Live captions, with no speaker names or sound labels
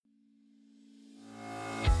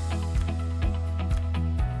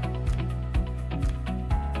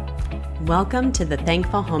Welcome to the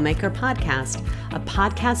Thankful Homemaker Podcast, a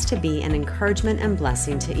podcast to be an encouragement and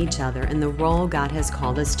blessing to each other in the role God has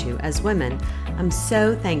called us to as women. I'm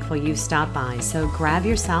so thankful you stopped by, so grab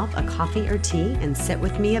yourself a coffee or tea and sit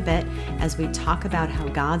with me a bit as we talk about how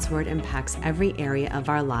God's Word impacts every area of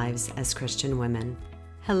our lives as Christian women.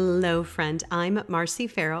 Hello, friend. I'm Marcy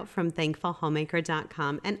Farrell from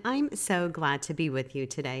ThankfulHomemaker.com, and I'm so glad to be with you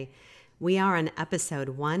today. We are on episode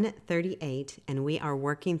 138, and we are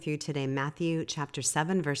working through today Matthew chapter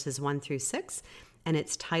 7, verses 1 through 6, and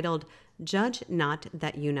it's titled, Judge Not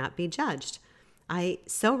That You Not Be Judged. I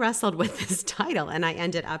so wrestled with this title, and I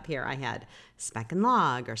ended up here. I had speck and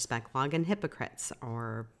log, or speck, log, and hypocrites,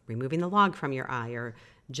 or removing the log from your eye, or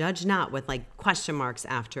judge not with like question marks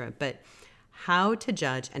after it, but how to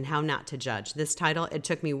judge and how not to judge. This title, it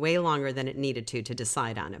took me way longer than it needed to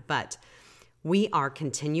decide on it, but we are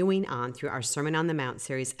continuing on through our Sermon on the Mount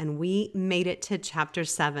series, and we made it to chapter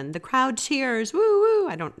 7. The crowd cheers, woo, woo.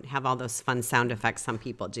 I don't have all those fun sound effects some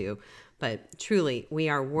people do, but truly, we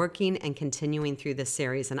are working and continuing through this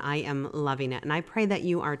series, and I am loving it, and I pray that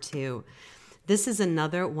you are too. This is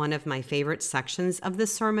another one of my favorite sections of the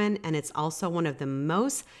sermon, and it's also one of the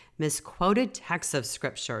most misquoted texts of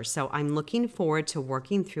Scripture, so I'm looking forward to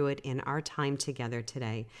working through it in our time together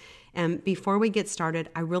today. And before we get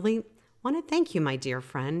started, I really want to thank you, my dear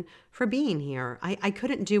friend, for being here. I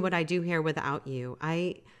couldn't do what I do here without you.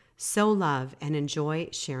 I so love and enjoy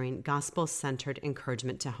sharing gospel-centered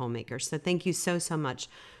encouragement to homemakers. So thank you so much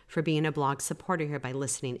for being a blog supporter here by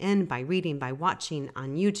listening in, by reading, by watching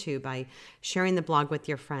on YouTube, by sharing the blog with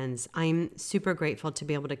your friends. I'm super grateful to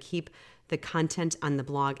be able to keep the content on the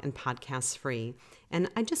blog and podcast free. And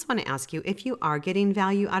I just want to ask you, if you are getting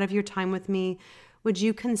value out of your time with me, would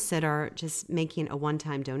you consider just making a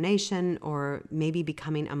one-time donation or maybe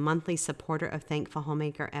becoming a monthly supporter of Thankful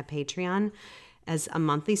Homemaker at Patreon? As a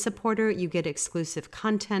monthly supporter, you get exclusive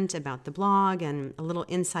content about the blog and a little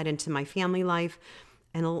insight into my family life,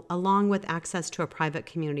 and along with access to a private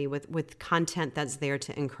community with content that's there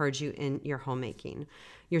to encourage you in your homemaking.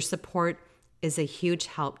 Your support is a huge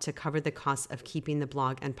help to cover the cost of keeping the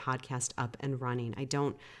blog and podcast up and running. I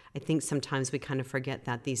think sometimes we kind of forget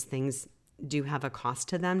that these things do have a cost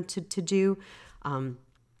to them to do. And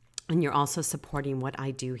you're also supporting what I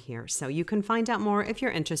do here. So you can find out more if you're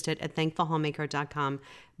interested at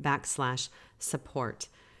thankfulhomemaker.com/support.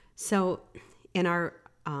 So in our,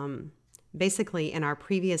 basically in our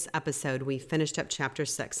previous episode, we finished up chapter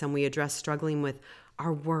 6 and we addressed struggling with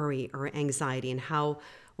our worry or anxiety and how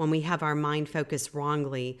when we have our mind focused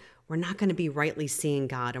wrongly, we're not going to be rightly seeing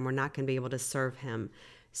God and we're not going to be able to serve Him.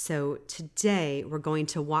 So today we're going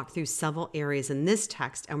to walk through several areas in this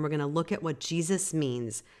text, and we're going to look at what Jesus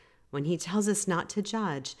means when He tells us not to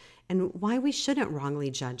judge and why we shouldn't wrongly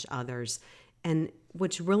judge others, and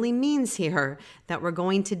which really means here that we're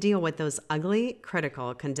going to deal with those ugly,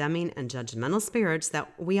 critical, condemning, and judgmental spirits that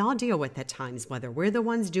we all deal with at times, whether we're the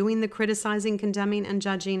ones doing the criticizing, condemning, and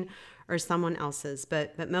judging or someone else's.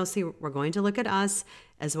 But mostly we're going to look at us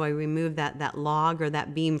as we remove that log or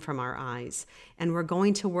that beam from our eyes. And we're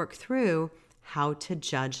going to work through how to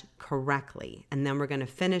judge correctly. And then we're going to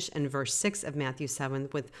finish in verse 6 of Matthew 7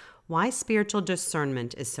 with why spiritual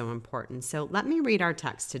discernment is so important. So let me read our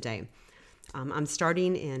text today. I'm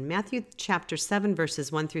starting in Matthew chapter 7,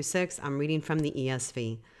 verses 1 through 6. I'm reading from the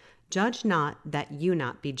ESV. Judge not that you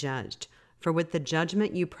not be judged. For with the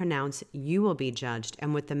judgment you pronounce, you will be judged,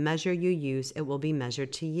 and with the measure you use, it will be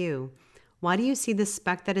measured to you. Why do you see the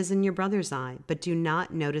speck that is in your brother's eye, but do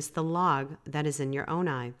not notice the log that is in your own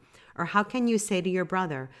eye? Or how can you say to your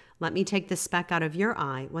brother, let me take the speck out of your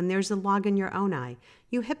eye, when there's a log in your own eye?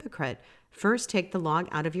 You hypocrite! First take the log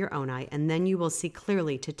out of your own eye, and then you will see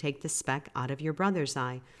clearly to take the speck out of your brother's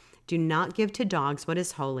eye. Do not give to dogs what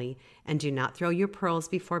is holy, and do not throw your pearls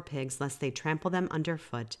before pigs, lest they trample them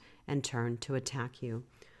underfoot and turn to attack you.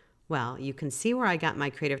 Well, you can see where I got my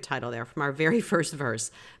creative title there from our very first verse.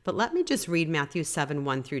 But let me just read Matthew 7,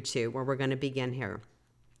 1 through 2, where we're going to begin here.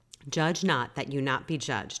 Judge not that you not be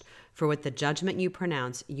judged, for with the judgment you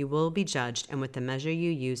pronounce, you will be judged, and with the measure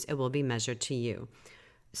you use, it will be measured to you.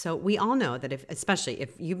 So we all know that especially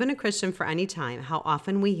if you've been a Christian for any time, how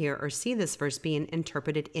often we hear or see this verse being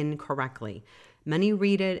interpreted incorrectly. Many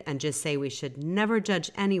read it and just say we should never judge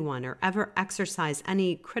anyone or ever exercise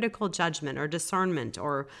any critical judgment or discernment.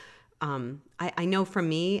 Or I know for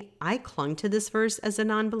me, I clung to this verse as a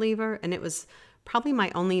non-believer, and it was probably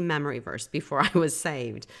my only memory verse before I was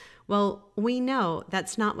saved. Well, we know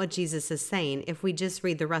that's not what Jesus is saying if we just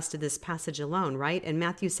read the rest of this passage alone, right? In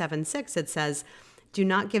Matthew 7:6, it says, Do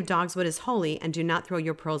not give dogs what is holy, and do not throw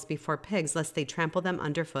your pearls before pigs, lest they trample them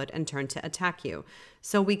underfoot and turn to attack you.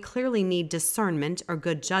 So we clearly need discernment or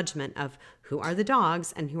good judgment of who are the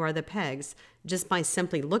dogs and who are the pigs, just by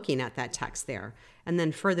simply looking at that text there. And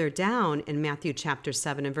then further down in Matthew chapter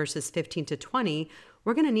 7 and verses 15 to 20,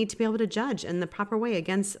 we're going to need to be able to judge in the proper way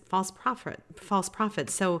against false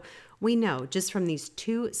prophets. So we know just from these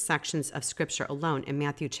two sections of scripture alone in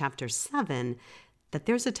Matthew chapter 7 that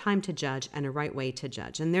there's a time to judge and a right way to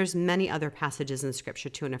judge. And there's many other passages in scripture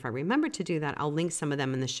too. And if I remember to do that, I'll link some of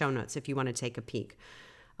them in the show notes if you want to take a peek.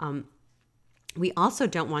 We also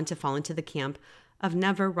don't want to fall into the camp of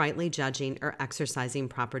never rightly judging or exercising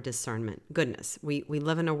proper discernment. Goodness, we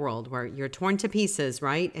live in a world where you're torn to pieces,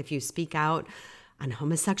 right? If you speak out on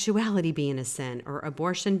homosexuality being a sin, or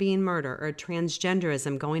abortion being murder, or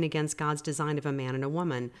transgenderism going against God's design of a man and a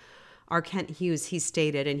woman. R. Kent Hughes, he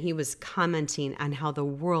stated, and he was commenting on how the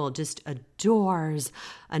world just adores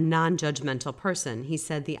a non-judgmental person. He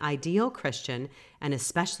said, the ideal Christian, and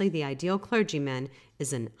especially the ideal clergyman,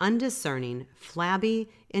 is an undiscerning, flabby,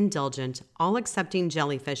 indulgent, all-accepting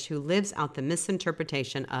jellyfish who lives out the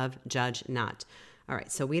misinterpretation of judge not. All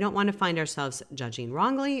right, so we don't want to find ourselves judging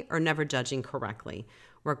wrongly or never judging correctly.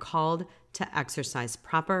 We're called to exercise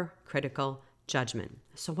proper critical judgment.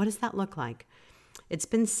 So what does that look like? It's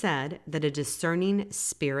been said that a discerning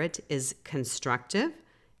spirit is constructive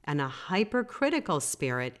and a hypercritical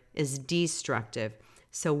spirit is destructive.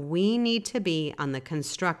 So we need to be on the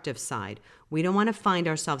constructive side. We don't want to find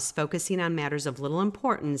ourselves focusing on matters of little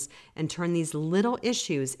importance and turn these little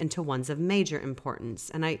issues into ones of major importance.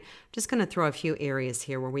 And I'm just going to throw a few areas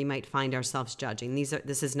here where we might find ourselves judging.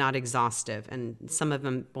 This is not exhaustive, and some of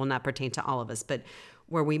them will not pertain to all of us, but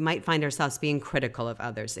where we might find ourselves being critical of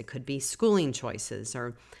others. It could be schooling choices,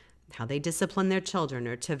 or how they discipline their children,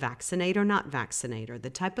 or to vaccinate or not vaccinate, or the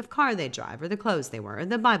type of car they drive, or the clothes they wear, or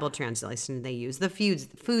the Bible translation they use, the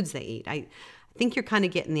foods they eat. I think you're kind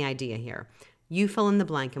of getting the idea here. You fill in the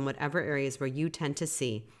blank in whatever areas where you tend to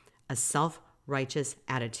see a self-righteous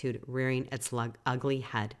attitude rearing its ugly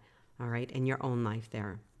head, all right, in your own life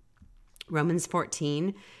there. Romans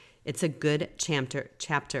 14, it's a good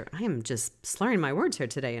chapter. I am just slurring my words here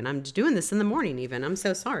today, and I'm doing this in the morning even. I'm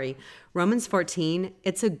so sorry. Romans 14,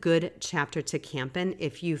 it's a good chapter to camp in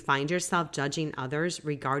if you find yourself judging others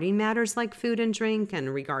regarding matters like food and drink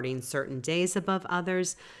and regarding certain days above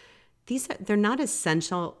others. They're not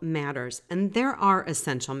essential matters, and there are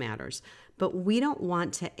essential matters, but we don't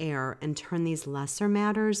want to err and turn these lesser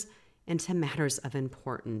matters into matters of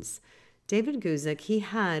importance. David Guzik, he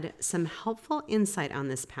had some helpful insight on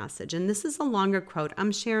this passage, and this is a longer quote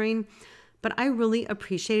I'm sharing, but I really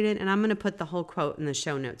appreciate it, and I'm going to put the whole quote in the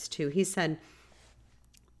show notes too. He said,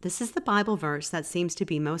 "This is the Bible verse that seems to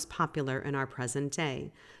be most popular in our present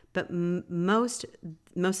day, but most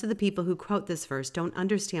of the people who quote this verse don't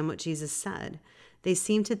understand what Jesus said. They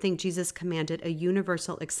seem to think Jesus commanded a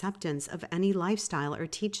universal acceptance of any lifestyle or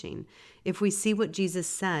teaching. If we see what Jesus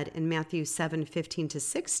said in Matthew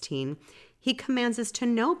 7:15-16, he commands us to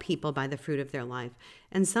know people by the fruit of their life,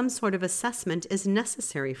 and some sort of assessment is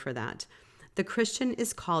necessary for that. The Christian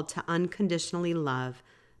is called to unconditionally love,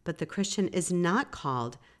 but the Christian is not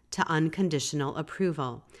called to unconditional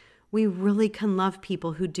approval. We really can love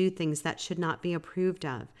people who do things that should not be approved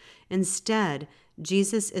of. Instead,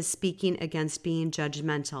 Jesus is speaking against being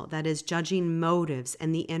judgmental, that is, judging motives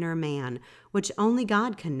and the inner man, which only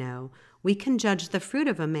God can know. We can judge the fruit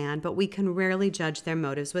of a man, but we can rarely judge their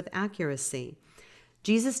motives with accuracy.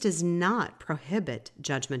 Jesus does not prohibit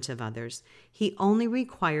judgment of others. He only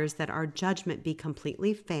requires that our judgment be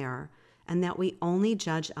completely fair and that we only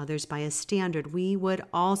judge others by a standard we would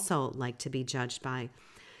also like to be judged by."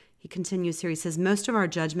 He continues here. He says, most of our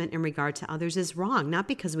judgment in regard to others is wrong, not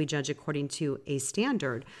because we judge according to a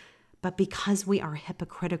standard, but because we are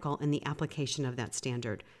hypocritical in the application of that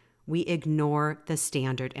standard. We ignore the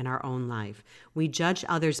standard in our own life. We judge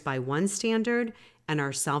others by one standard and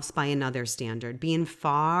ourselves by another standard, being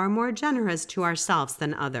far more generous to ourselves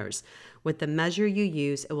than others. With the measure you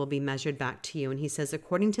use, it will be measured back to you. And he says,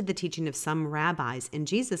 according to the teaching of some rabbis in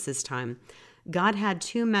Jesus' time, God had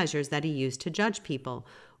two measures that he used to judge people.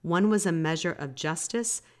 One was a measure of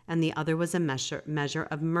justice, and the other was a measure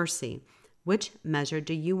of mercy. Which measure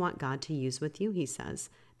do you want God to use with you, he says?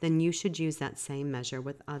 Then you should use that same measure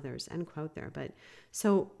with others. End quote there. But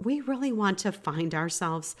so we really want to find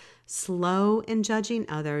ourselves slow in judging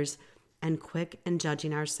others and quick in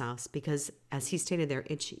judging ourselves, because as he stated there,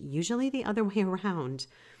 it's usually the other way around.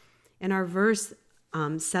 In our verse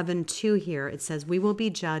 7:2 here, it says, we will be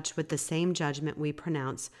judged with the same judgment we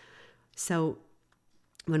pronounce. So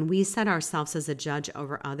When we set ourselves as a judge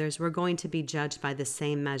over others, we're going to be judged by the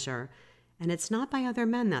same measure. And it's not by other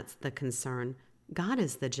men that's the concern. God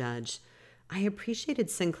is the judge. I appreciated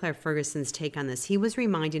Sinclair Ferguson's take on this. He was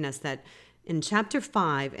reminding us that in chapter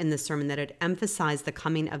 5 in the sermon that it emphasized the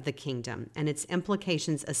coming of the kingdom and its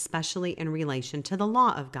implications, especially in relation to the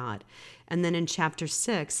law of God. And then in chapter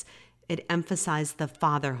 6, it emphasized the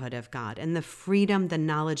fatherhood of God and the freedom, the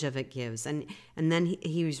knowledge of it gives. And then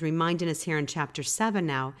he was reminding us here in chapter 7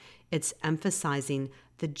 now, it's emphasizing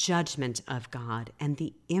the judgment of God and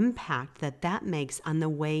the impact that that makes on the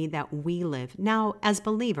way that we live now as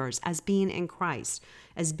believers, as being in Christ,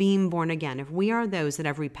 as being born again. If we are those that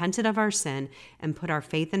have repented of our sin and put our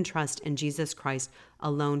faith and trust in Jesus Christ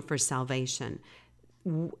alone for salvation,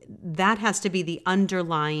 that has to be the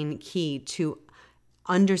underlying key to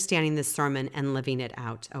understanding this sermon and living it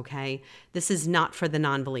out, okay? This is not for the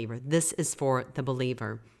non-believer. This is for the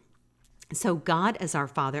believer. So God as our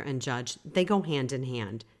Father and Judge, they go hand in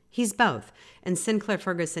hand. He's both. And Sinclair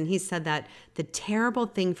Ferguson, he said that the terrible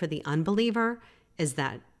thing for the unbeliever is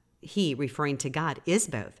that he, referring to God, is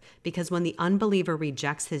both. Because when the unbeliever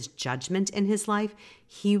rejects his judgment in his life,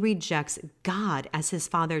 he rejects God as his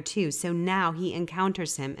Father too. So now he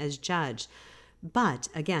encounters him as Judge. But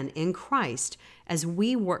again, in Christ, as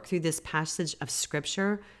we work through this passage of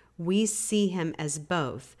Scripture, we see him as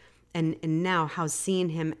both. And now how seeing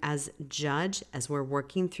him as judge, as we're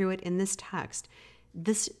working through it in this text,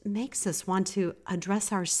 this makes us want to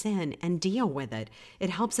address our sin and deal with it. It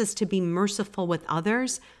helps us to be merciful with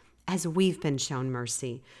others as we've been shown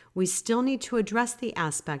mercy. We still need to address the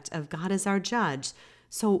aspect of God as our judge.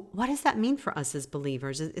 So what does that mean for us as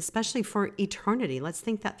believers, especially for eternity? Let's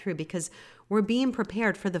think that through, because we're being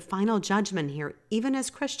prepared for the final judgment here, even as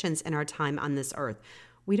Christians in our time on this earth.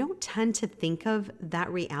 We don't tend to think of that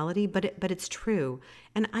reality, but it's true.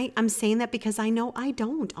 And I'm saying that because I know I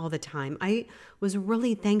don't all the time. I was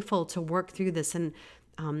really thankful to work through this. And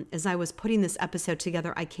as I was putting this episode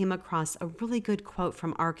together, I came across a really good quote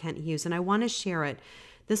from R. Kent Hughes, and I want to share it.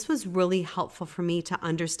 This was really helpful for me to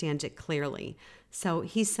understand it clearly. So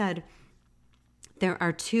he said, there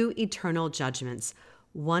are two eternal judgments.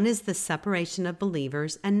 One is the separation of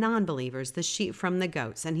believers and non-believers, the sheep from the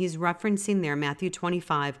goats. And he's referencing there Matthew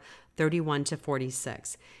 25, 31 to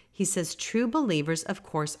 46. He says, true believers, of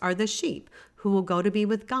course, are the sheep who will go to be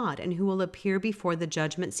with God and who will appear before the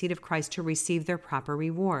judgment seat of Christ to receive their proper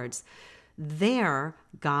rewards. There,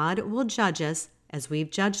 God will judge us as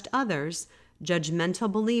we've judged others.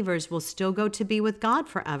 Judgmental believers will still go to be with God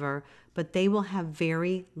forever, but they will have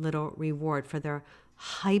very little reward, for their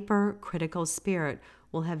hypercritical spirit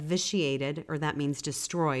will have vitiated, or that means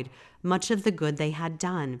destroyed, much of the good they had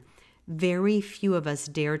done. Very few of us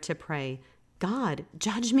dare to pray, God,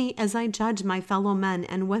 judge me as I judge my fellow men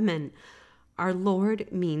and women. Our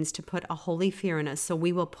Lord means to put a holy fear in us, so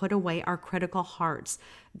we will put away our critical hearts.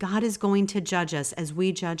 God is going to judge us as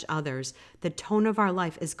we judge others. The tone of our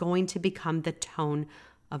life is going to become the tone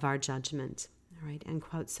of our judgment. All right, end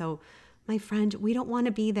quote. So, my friend, we don't want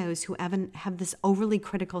to be those who have this overly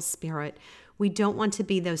critical spirit. We don't want to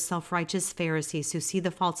be those self-righteous Pharisees who see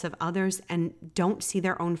the faults of others and don't see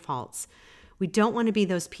their own faults. We don't want to be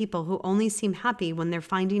those people who only seem happy when they're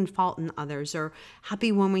finding fault in others, or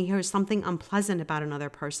happy when we hear something unpleasant about another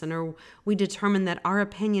person, or we determine that our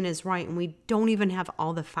opinion is right and we don't even have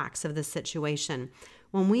all the facts of the situation.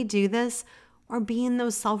 When we do this, we're being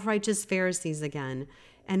those self-righteous Pharisees again,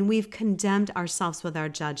 and we've condemned ourselves with our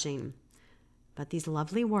judging. But these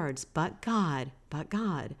lovely words, but God,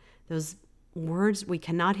 those words we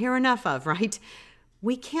cannot hear enough of, right?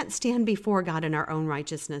 We can't stand before God in our own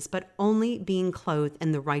righteousness, but only being clothed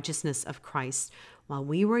in the righteousness of Christ. While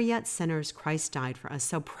we were yet sinners, Christ died for us.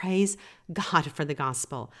 So praise God for the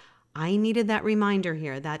gospel. I needed that reminder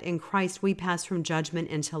here that in Christ we pass from judgment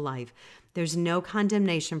into life. There's no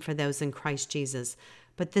condemnation for those in Christ Jesus.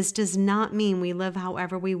 But this does not mean we live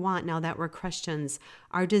however we want now that we're Christians.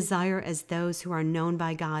 Our desire as those who are known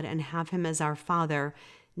by God and have Him as our Father,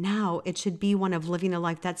 now it should be one of living a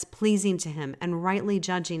life that's pleasing to Him, and rightly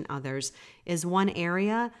judging others is one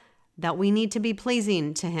area that we need to be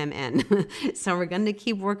pleasing to Him in. So we're going to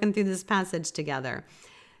keep working through this passage together.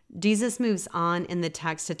 Jesus moves on in the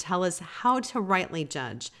text to tell us how to rightly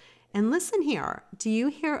judge. And listen here, do you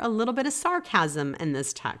hear a little bit of sarcasm in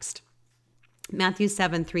this text? Matthew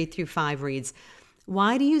 7, 3 through 5 reads,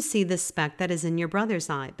 why do you see the speck that is in your brother's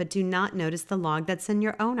eye, but do not notice the log that's in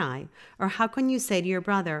your own eye? Or how can you say to your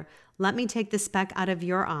brother, let me take the speck out of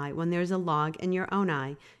your eye when there's a log in your own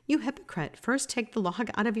eye? You hypocrite, first take the log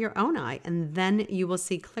out of your own eye, and then you will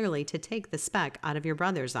see clearly to take the speck out of your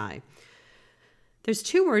brother's eye. There's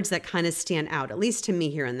two words that kind of stand out, at least to me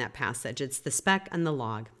here in that passage. It's the speck and the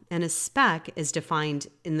log. And a speck is defined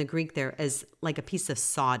in the Greek there as like a piece of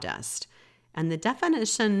sawdust. And the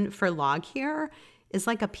definition for log here is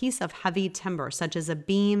like a piece of heavy timber, such as a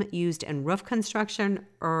beam used in roof construction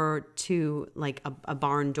or to like a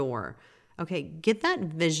barn door. Okay, get that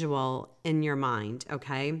visual in your mind,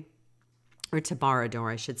 okay? Or to bar a door,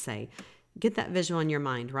 I should say. Get that visual in your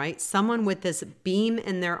mind, right? Someone with this beam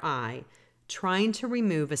in their eye trying to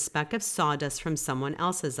remove a speck of sawdust from someone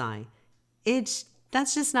else's eye.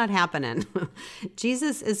 That's just not happening.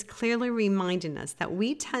 Jesus is clearly reminding us that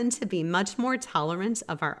we tend to be much more tolerant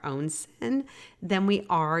of our own sin than we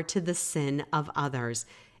are to the sin of others.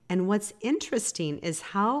 And what's interesting is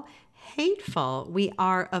how hateful we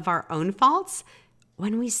are of our own faults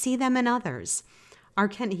when we see them in others. R.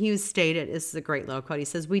 Kent Hughes stated, this is a great little quote, he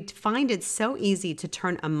says, "We find it so easy to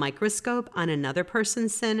turn a microscope on another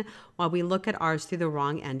person's sin while we look at ours through the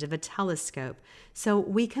wrong end of a telescope." So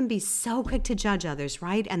we can be so quick to judge others,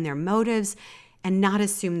 right? And their motives and not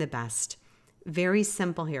assume the best. Very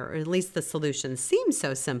simple here, or at least the solution seems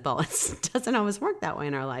so simple. It doesn't always work that way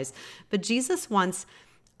in our lives. But Jesus wants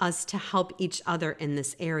us to help each other in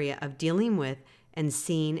this area of dealing with and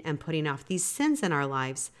seeing and putting off these sins in our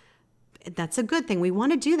lives. That's a good thing. We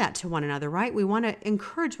want to do that to one another, right? We want to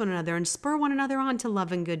encourage one another and spur one another on to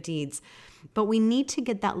love and good deeds. But we need to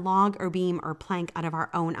get that log or beam or plank out of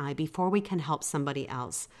our own eye before we can help somebody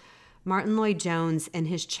else. Martin Lloyd-Jones, in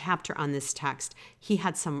his chapter on this text, he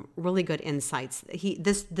had some really good insights.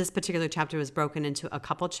 This particular chapter was broken into a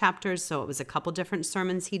couple chapters, so it was a couple different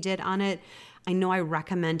sermons he did on it. I know I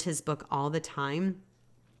recommend his book all the time,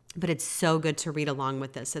 but it's so good to read along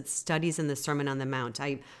with this. It's Studies in the Sermon on the Mount.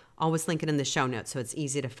 I always link it in the show notes so it's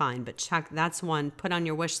easy to find. But that's one, put on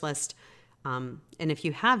your wish list. And if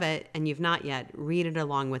you have it and you've not yet, read it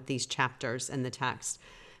along with these chapters in the text.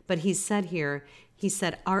 But he said,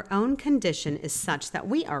 our own condition is such that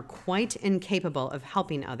we are quite incapable of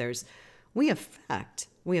helping others. We affect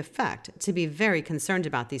to be very concerned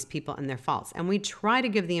about these people and their faults. And we try to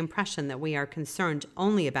give the impression that we are concerned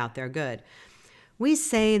only about their good. We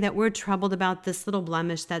say that we're troubled about this little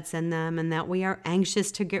blemish that's in them and that we are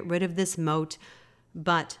anxious to get rid of this mote.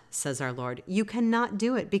 But, says our Lord, you cannot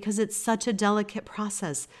do it because it's such a delicate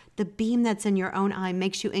process. The beam that's in your own eye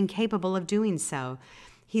makes you incapable of doing so.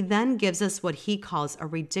 He then gives us what he calls a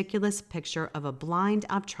ridiculous picture of a blind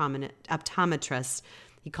optometrist.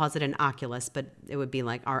 He calls it an oculist, but it would be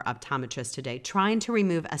like our optometrist today, trying to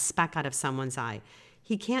remove a speck out of someone's eye.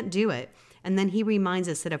 He can't do it. And then he reminds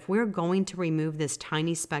us that if we're going to remove this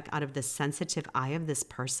tiny speck out of the sensitive eye of this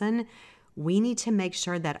person, we need to make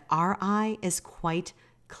sure that our eye is quite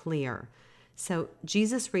clear. So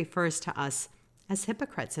Jesus refers to us as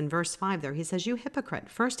hypocrites in verse 5 there. He says, "You hypocrite,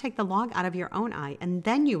 first take the log out of your own eye, and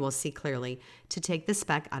then you will see clearly to take the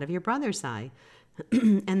speck out of your brother's eye."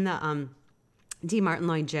 And the D. Martin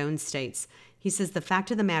Lloyd-Jones states, he says, "The fact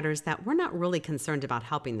of the matter is that we're not really concerned about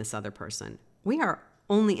helping this other person. We are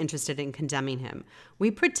only interested in condemning him.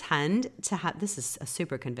 We pretend to have," this is a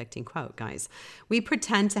super convicting quote, guys. "We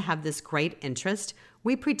pretend to have this great interest.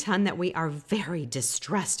 We pretend that we are very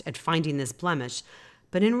distressed at finding this blemish.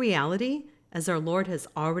 But in reality, as our Lord has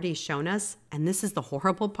already shown us, and this is the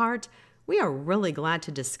horrible part, we are really glad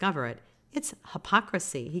to discover it. It's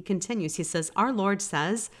hypocrisy." He continues, he says, our Lord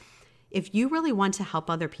says, if you really want to help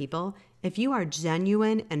other people, if you are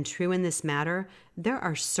genuine and true in this matter, there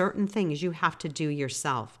are certain things you have to do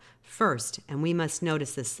yourself. First, and we must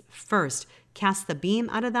notice this, first, cast the beam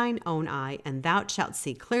out of thine own eye, and thou shalt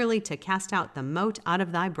see clearly to cast out the mote out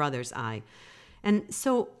of thy brother's eye. And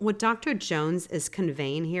so what Dr. Jones is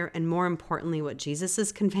conveying here, and more importantly, what Jesus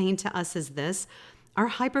is conveying to us is this: our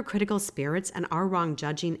hypercritical spirits and our wrong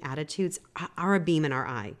judging attitudes are a beam in our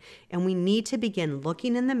eye. And we need to begin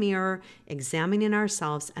looking in the mirror, examining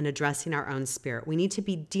ourselves, and addressing our own spirit. We need to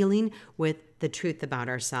be dealing with the truth about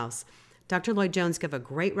ourselves. Dr. Lloyd-Jones gave a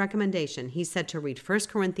great recommendation. He said to read 1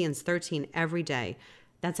 Corinthians 13 every day.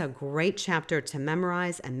 That's a great chapter to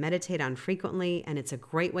memorize and meditate on frequently, and it's a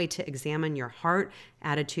great way to examine your heart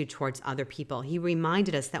attitude towards other people. He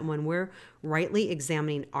reminded us that when we're rightly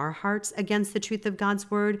examining our hearts against the truth of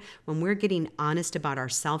God's word, when we're getting honest about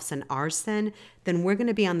ourselves and our sin, then we're going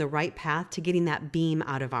to be on the right path to getting that beam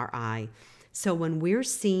out of our eye. So when we're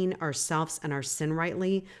seeing ourselves and our sin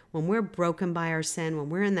rightly, when we're broken by our sin, when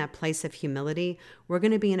we're in that place of humility, we're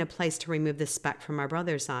going to be in a place to remove the speck from our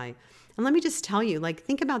brother's eye. And let me just tell you,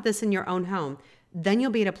 think about this in your own home. Then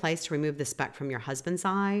you'll be at a place to remove the speck from your husband's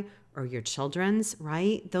eye or your children's,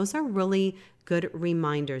 right? Those are really good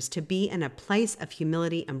reminders to be in a place of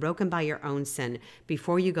humility and broken by your own sin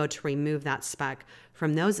before you go to remove that speck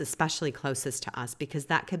from those especially closest to us, because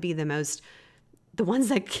that could be the ones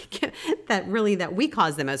that we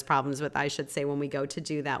cause the most problems with, I should say, when we go to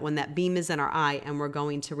do that, when that beam is in our eye and we're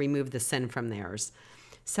going to remove the sin from theirs.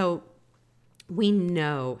 So we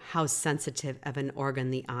know how sensitive of an organ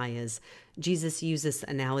the eye is. Jesus used this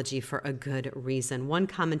analogy for a good reason. One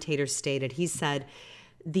commentator stated, he said,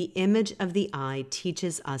 "The image of the eye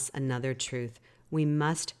teaches us another truth. We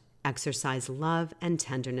must exercise love and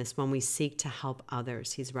tenderness when we seek to help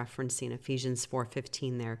others." He's referencing Ephesians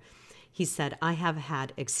 4:15 there. He said, "I have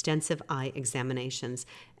had extensive eye examinations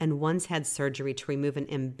and once had surgery to remove an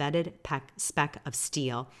embedded speck of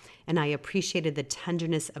steel, and I appreciated the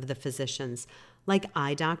tenderness of the physicians. Like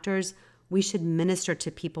eye doctors, we should minister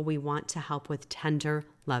to people we want to help with tender,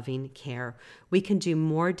 loving care. We can do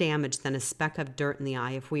more damage than a speck of dirt in the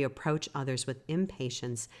eye if we approach others with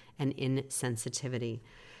impatience and insensitivity."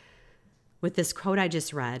 With this quote I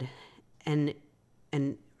just read, and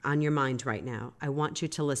on your mind right now, I want you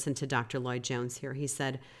to listen to Dr. Lloyd Jones here. He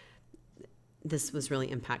said, this was really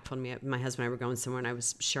impactful to me. My husband and I were going somewhere and I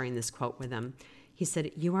was sharing this quote with him. He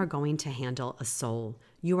said, "You are going to handle a soul.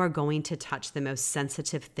 You are going to touch the most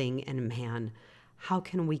sensitive thing in man. How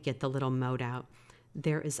can we get the little mote out?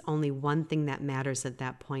 There is only one thing that matters at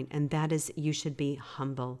that point, and that is you should be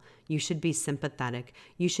humble. You should be sympathetic.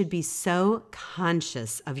 You should be so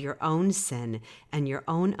conscious of your own sin and your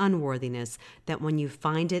own unworthiness that when you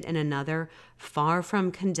find it in another, far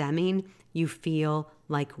from condemning, you feel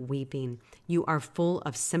like weeping. You are full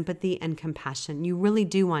of sympathy and compassion. You really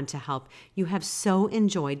do want to help. You have so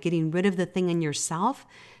enjoyed getting rid of the thing in yourself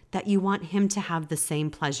that you want him to have the same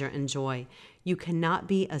pleasure and joy. You cannot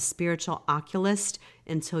be a spiritual oculist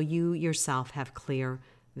until you yourself have clear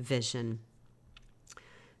vision."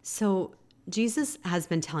 So Jesus has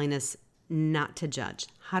been telling us not to judge,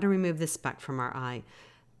 how to remove the speck from our eye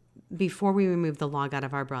before we remove the log out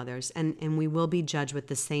of our brothers, and we will be judged with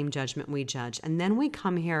the same judgment we judge. And then we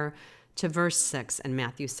come here to verse 6 in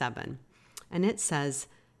Matthew 7, and it says,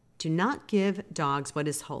 "Do not give dogs what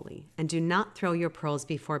is holy, and do not throw your pearls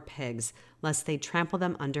before pigs, lest they trample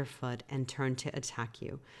them underfoot and turn to attack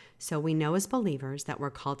you." So we know as believers that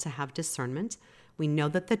we're called to have discernment. We know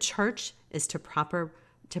that the church is to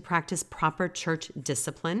practice proper church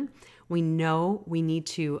discipline. We know we need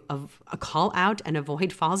to call out and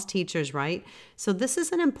avoid false teachers, right? So this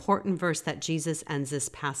is an important verse that Jesus ends this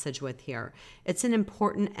passage with here. It's an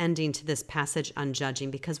important ending to this passage on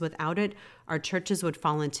judging, because without it, our churches would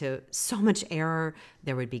fall into so much error.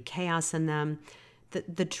 There would be chaos in them.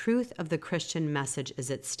 The truth of the Christian message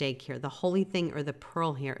is at stake here. The holy thing, or the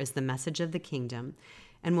pearl here, is the message of the kingdom.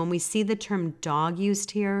 And when we see the term dog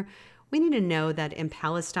used here, we need to know that in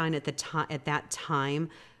Palestine at that time,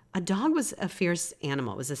 a dog was a fierce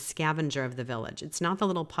animal. It was a scavenger of the village. It's not the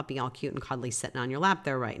little puppy all cute and cuddly sitting on your lap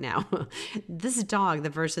there right now. This dog, the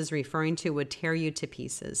verse is referring to, would tear you to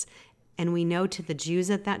pieces. And we know to the Jews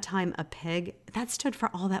at that time, a pig, that stood for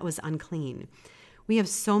all that was unclean. We have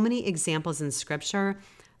so many examples in Scripture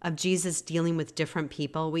of Jesus dealing with different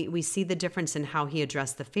people. We see the difference in how he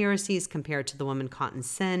addressed the Pharisees compared to the woman caught in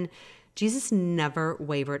sin. Jesus never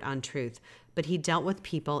wavered on truth, but he dealt with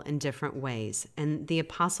people in different ways. And the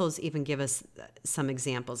apostles even give us some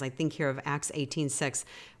examples. I think here of Acts 18:6,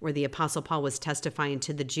 where the apostle Paul was testifying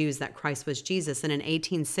to the Jews that Christ was Jesus. And in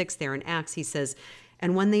 18:6 there in Acts, he says,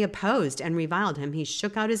 "And when they opposed and reviled him, he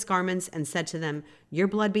shook out his garments and said to them, 'Your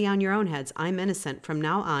blood be on your own heads. I'm innocent. From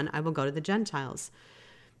now on, I will go to the Gentiles.'"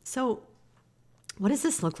 So what does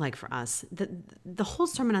this look like for us? The whole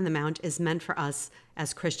Sermon on the Mount is meant for us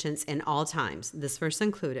as Christians in all times, this verse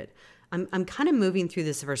included. I'm kind of moving through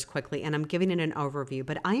this verse quickly, and I'm giving it an overview,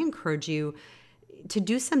 but I encourage you to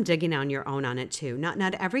do some digging on your own on it too.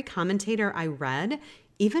 Not every commentator I read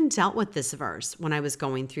even dealt with this verse when I was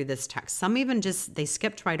going through this text. Some even they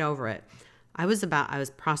skipped right over it. I was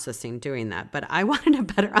processing doing that, but I wanted to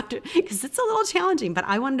better because it's a little challenging, but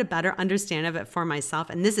I wanted a better understanding of it for myself.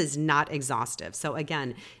 And this is not exhaustive. So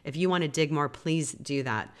again, if you want to dig more, please do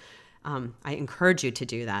that. I encourage you to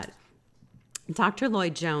do that. Dr.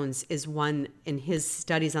 Lloyd Jones is one, in his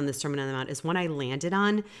studies on the Sermon on the Mount, is one I landed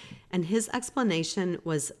on. And his explanation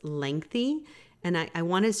was lengthy. And I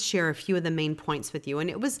want to share a few of the main points with you. And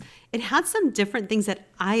it had some different things that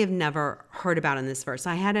I have never heard about in this verse.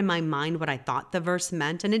 I had in my mind what I thought the verse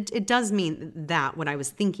meant, and it does mean that, what I was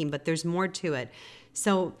thinking, but there's more to it.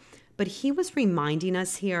 But he was reminding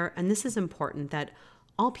us here, and this is important, that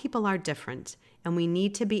all people are different, and we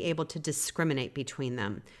need to be able to discriminate between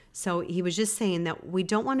them. So he was just saying that we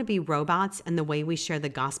don't want to be robots in the way we share the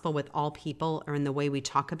gospel with all people or in the way we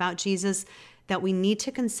talk about Jesus, that we need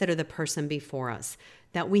to consider the person before us,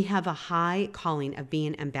 that we have a high calling of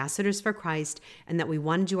being ambassadors for Christ, and that we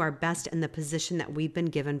want to do our best in the position that we've been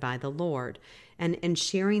given by the Lord. And in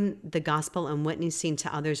sharing the gospel and witnessing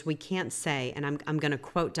to others, we can't say, and I'm going to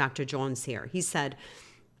quote Dr. Jones here. He said,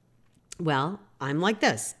 well, I'm like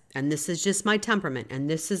this, and this is just my temperament, and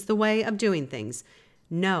this is the way of doing things.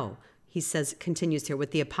 No, he says, continues here,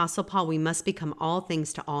 with the Apostle Paul, we must become all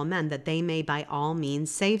things to all men, that they may by all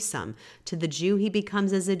means save some. To the Jew he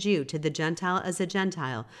becomes as a Jew, to the Gentile as a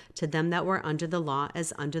Gentile, to them that were under the law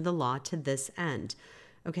as under the law, to this end.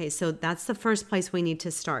 Okay, so that's the first place we need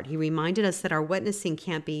to start. He reminded us that our witnessing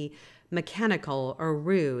can't be mechanical or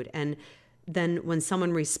rude, and then when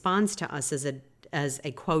someone responds to us as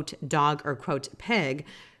a quote dog or quote pig,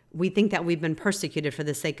 we think that we've been persecuted for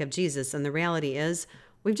the sake of Jesus, and the reality is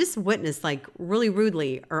we've just witnessed like really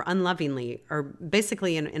rudely or unlovingly or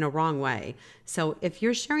basically in a wrong way. So if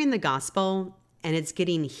you're sharing the gospel and it's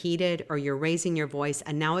getting heated, or you're raising your voice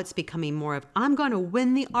and now it's becoming more of I'm going to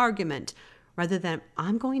win the argument rather than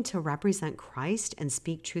I'm going to represent Christ and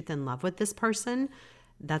speak truth and love with this person,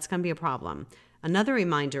 that's going to be a problem. Another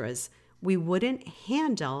reminder is we wouldn't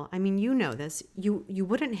handle, I mean, you know this, you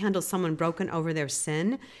wouldn't handle someone broken over their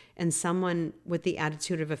sin and someone with the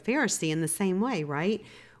attitude of a Pharisee in the same way, right?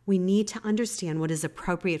 We need to understand what is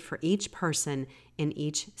appropriate for each person in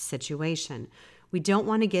each situation. We don't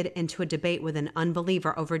want to get into a debate with an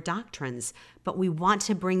unbeliever over doctrines, but we want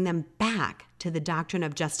to bring them back to the doctrine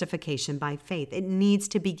of justification by faith. It needs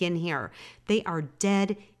to begin here. They are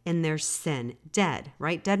dead in their sin. Dead,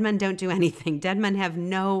 right? Dead men don't do anything. Dead men have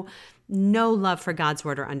no love for God's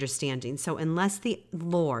word or understanding. So unless the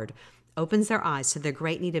Lord opens their eyes to the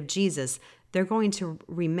great need of Jesus, they're going to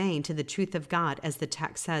remain to the truth of God, as the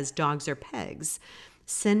text says, dogs or pigs.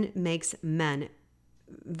 Sin makes men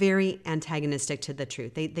very antagonistic to the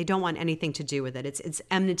truth. They don't want anything to do with it. It's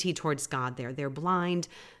enmity towards God there. They're blind.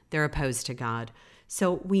 They're opposed to God.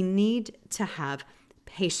 So we need to have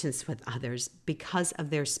patience with others because of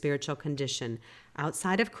their spiritual condition.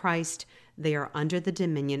 Outside of Christ, they are under the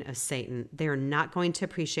dominion of Satan. They are not going to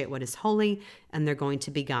appreciate what is holy, and they're going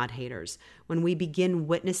to be God haters. When we begin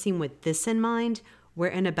witnessing with this in mind, we're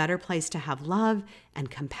in a better place to have love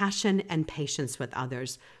and compassion and patience with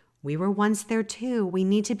others. We were once there too. We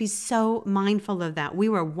need to be so mindful of that. We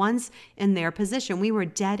were once in their position. We were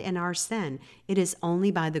dead in our sin. It is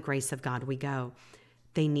only by the grace of God we go.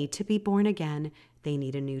 They need to be born again. They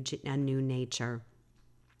need a new nature.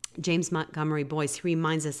 James Montgomery Boyce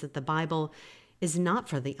reminds us that the Bible is not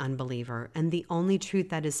for the unbeliever, and the only truth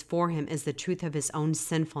that is for him is the truth of his own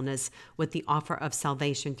sinfulness with the offer of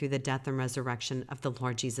salvation through the death and resurrection of the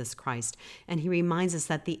Lord Jesus Christ. And he reminds us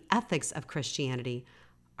that the ethics of Christianity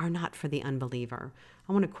are not for the unbeliever.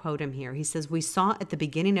 I want to quote him here. He says, we saw at the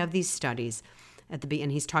beginning of these studies,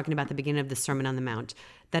 and he's talking about the beginning of the Sermon on the Mount,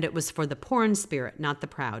 that it was for the poor in spirit, not the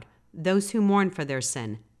proud, those who mourn for their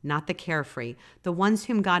sin, not the carefree, the ones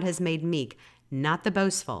whom God has made meek, not the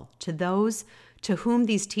boastful. To those to whom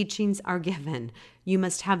these teachings are given, you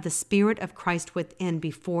must have the Spirit of Christ within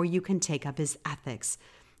before you can take up his ethics.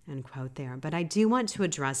 End quote there. But I do want to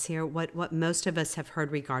address here what most of us have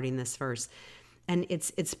heard regarding this verse. And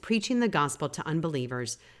it's preaching the gospel to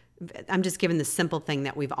unbelievers. I'm just giving the simple thing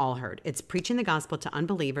that we've all heard. It's preaching the gospel to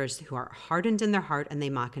unbelievers who are hardened in their heart and they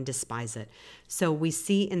mock and despise it. So we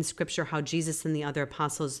see in Scripture how Jesus and the other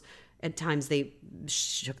apostles, at times they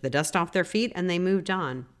shook the dust off their feet and they moved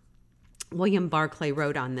on. William Barclay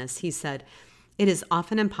wrote on this. He said, it is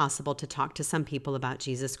often impossible to talk to some people about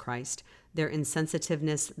Jesus Christ. Their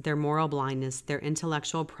insensitiveness, their moral blindness, their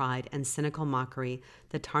intellectual pride and cynical mockery,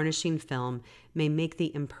 the tarnishing film, may make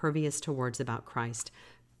thee impervious to words about Christ.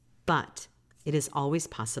 But it is always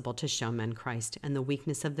possible to show men Christ, and the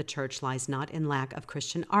weakness of the church lies not in lack of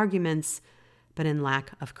Christian arguments, but in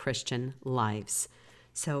lack of Christian lives.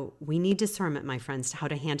 So we need discernment, my friends, to how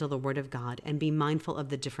to handle the word of God and be mindful of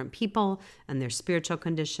the different people and their spiritual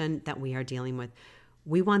condition that we are dealing with.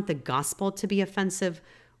 We want the gospel to be offensive.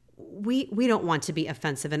 We don't want to be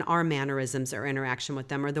offensive in our mannerisms or interaction with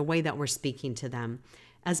them or the way that we're speaking to them.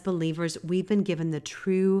 As believers, we've been given the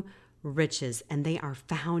true riches, and they are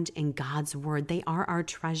found in God's word. They are our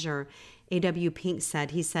treasure. A.W. Pink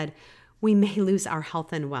said, he said, we may lose our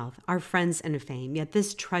health and wealth, our friends and fame, yet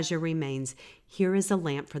this treasure remains. Here is a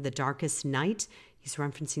lamp for the darkest night. He's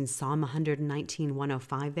referencing Psalm 119,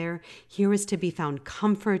 105 there. Here is to be found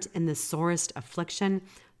comfort in the sorest affliction,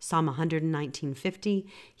 Psalm 119:50.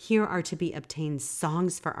 Here are to be obtained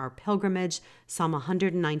songs for our pilgrimage. Psalm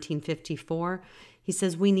 119:54. He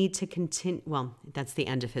says we need to continue, well, that's the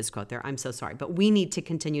end of his quote there. I'm so sorry. But we need to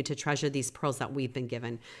continue to treasure these pearls that we've been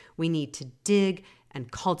given. We need to dig and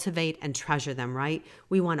cultivate and treasure them, right?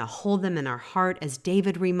 We want to hold them in our heart, as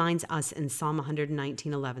David reminds us in Psalm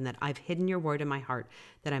 119:11, that I've hidden your word in my heart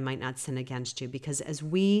that I might not sin against you. Because as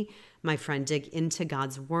we, my friend, dig into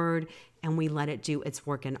God's word and we let it do its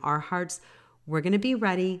work in our hearts, we're going to be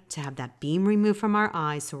ready to have that beam removed from our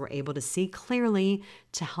eyes so we're able to see clearly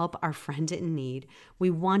to help our friend in need.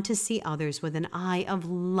 We want to see others with an eye of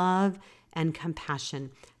love and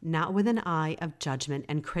compassion, not with an eye of judgment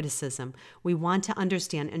and criticism. We want to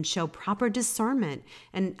understand and show proper discernment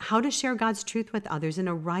and how to share God's truth with others in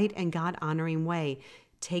a right and God-honoring way,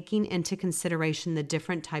 taking into consideration the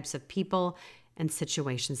different types of people and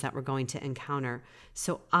situations that we're going to encounter.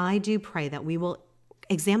 So I do pray that we will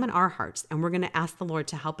examine our hearts, and we're going to ask the Lord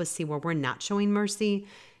to help us see where we're not showing mercy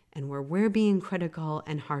and where we're being critical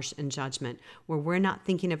and harsh in judgment, where we're not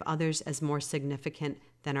thinking of others as more significant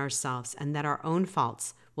than ourselves, and that our own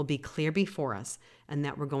faults will be clear before us, and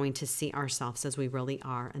that we're going to see ourselves as we really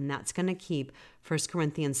are. And that's going to keep 1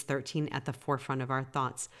 Corinthians 13 at the forefront of our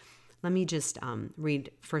thoughts. Let me just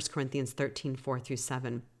read 1 Corinthians 13,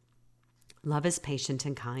 4-7. Love is patient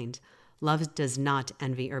and kind. Love does not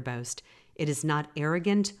envy or boast. It is not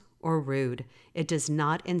arrogant or rude. It does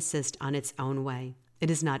not insist on its own way. It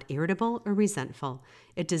is not irritable or resentful.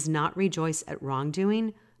 It does not rejoice at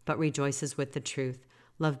wrongdoing, but rejoices with the truth.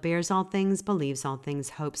 Love bears all things, believes all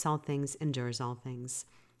things, hopes all things, endures all things.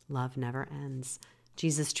 Love never ends.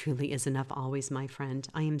 Jesus truly is enough always, my friend.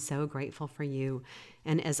 I am so grateful for you.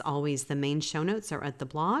 And as always, the main show notes are at the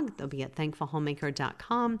blog. They'll be at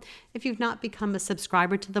thankfulhomemaker.com. If you've not become a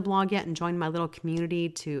subscriber to the blog yet and joined my little community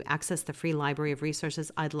to access the free library of resources,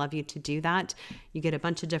 I'd love you to do that. You get a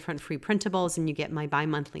bunch of different free printables, and you get my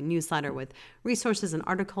bi-monthly newsletter with resources and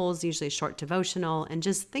articles, usually a short devotional, and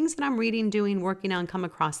just things that I'm reading, doing, working on, come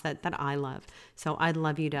across that I love. So I'd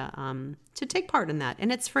love you to take part in that.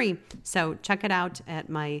 And it's free. So check it out at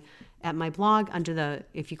my blog.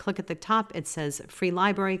 If you click at the top, it says free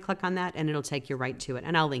library. Click on that and it'll take you right to it.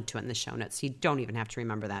 And I'll link to it in the show notes, so you don't even have to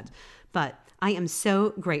remember that. But I am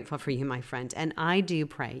so grateful for you, my friend. And I do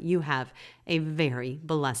pray you have a very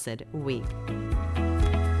blessed week.